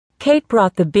Kate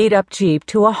brought the beat-up Jeep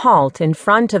to a halt in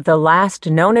front of the last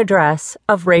known address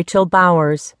of Rachel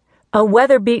Bowers, a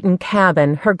weather-beaten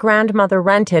cabin her grandmother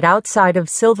rented outside of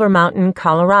Silver Mountain,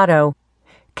 Colorado.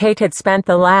 Kate had spent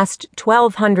the last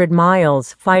 1,200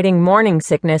 miles fighting morning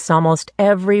sickness almost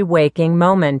every waking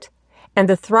moment, and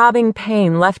the throbbing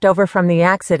pain left over from the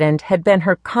accident had been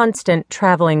her constant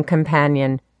traveling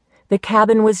companion. The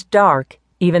cabin was dark,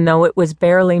 even though it was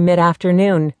barely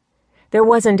mid-afternoon. There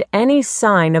wasn't any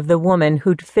sign of the woman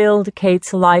who'd filled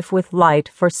Kate's life with light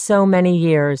for so many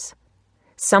years.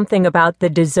 Something about the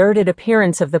deserted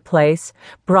appearance of the place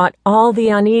brought all the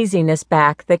uneasiness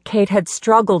back that Kate had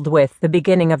struggled with the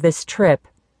beginning of this trip.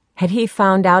 Had he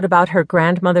found out about her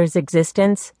grandmother's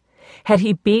existence? Had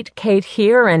he beat Kate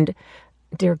here and...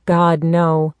 Dear God,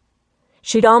 no.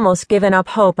 She'd almost given up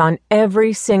hope on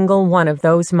every single one of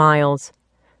those miles.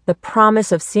 The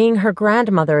promise of seeing her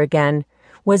grandmother again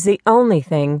was the only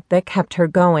thing that kept her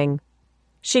going.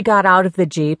 She got out of the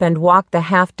Jeep and walked the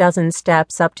half-dozen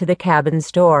steps up to the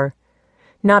cabin's door.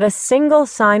 Not a single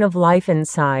sign of life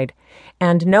inside,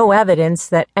 and no evidence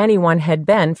that anyone had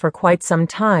been for quite some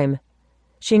time.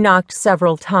 She knocked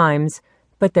several times,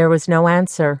 but there was no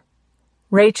answer.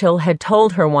 Rachel had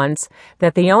told her once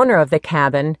that the owner of the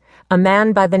cabin, a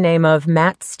man by the name of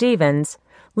Matt Stevens,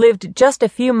 lived just a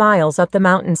few miles up the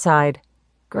mountainside.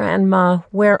 "Grandma,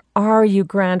 where are you,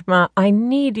 Grandma? I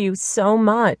need you so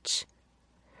much."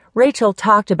 Rachel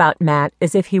talked about Matt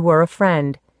as if he were a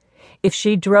friend. If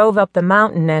she drove up the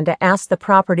mountain and asked the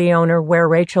property owner where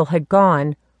Rachel had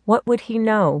gone, what would he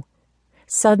know?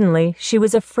 Suddenly, she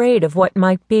was afraid of what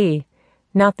might be.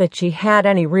 Not that she had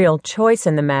any real choice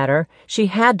in the matter. She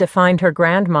had to find her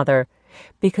grandmother,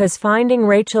 because finding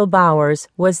Rachel Bowers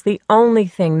was the only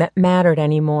thing that mattered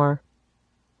anymore.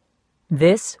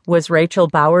 This was Rachel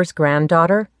Bowers'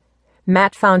 granddaughter?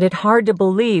 Matt found it hard to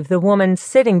believe the woman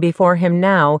sitting before him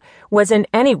now was in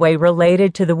any way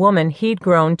related to the woman he'd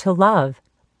grown to love,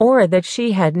 or that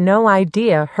she had no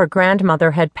idea her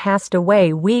grandmother had passed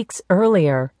away weeks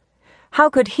earlier. How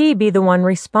could he be the one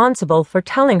responsible for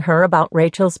telling her about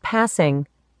Rachel's passing?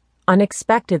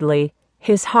 Unexpectedly,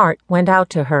 his heart went out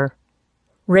to her.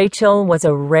 Rachel was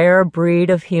a rare breed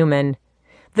of human,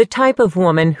 the type of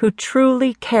woman who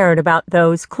truly cared about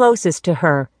those closest to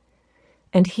her.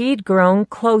 And he'd grown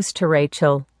close to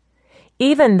Rachel,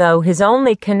 even though his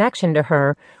only connection to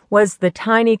her was the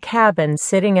tiny cabin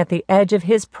sitting at the edge of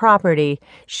his property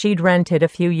she'd rented a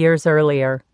few years earlier.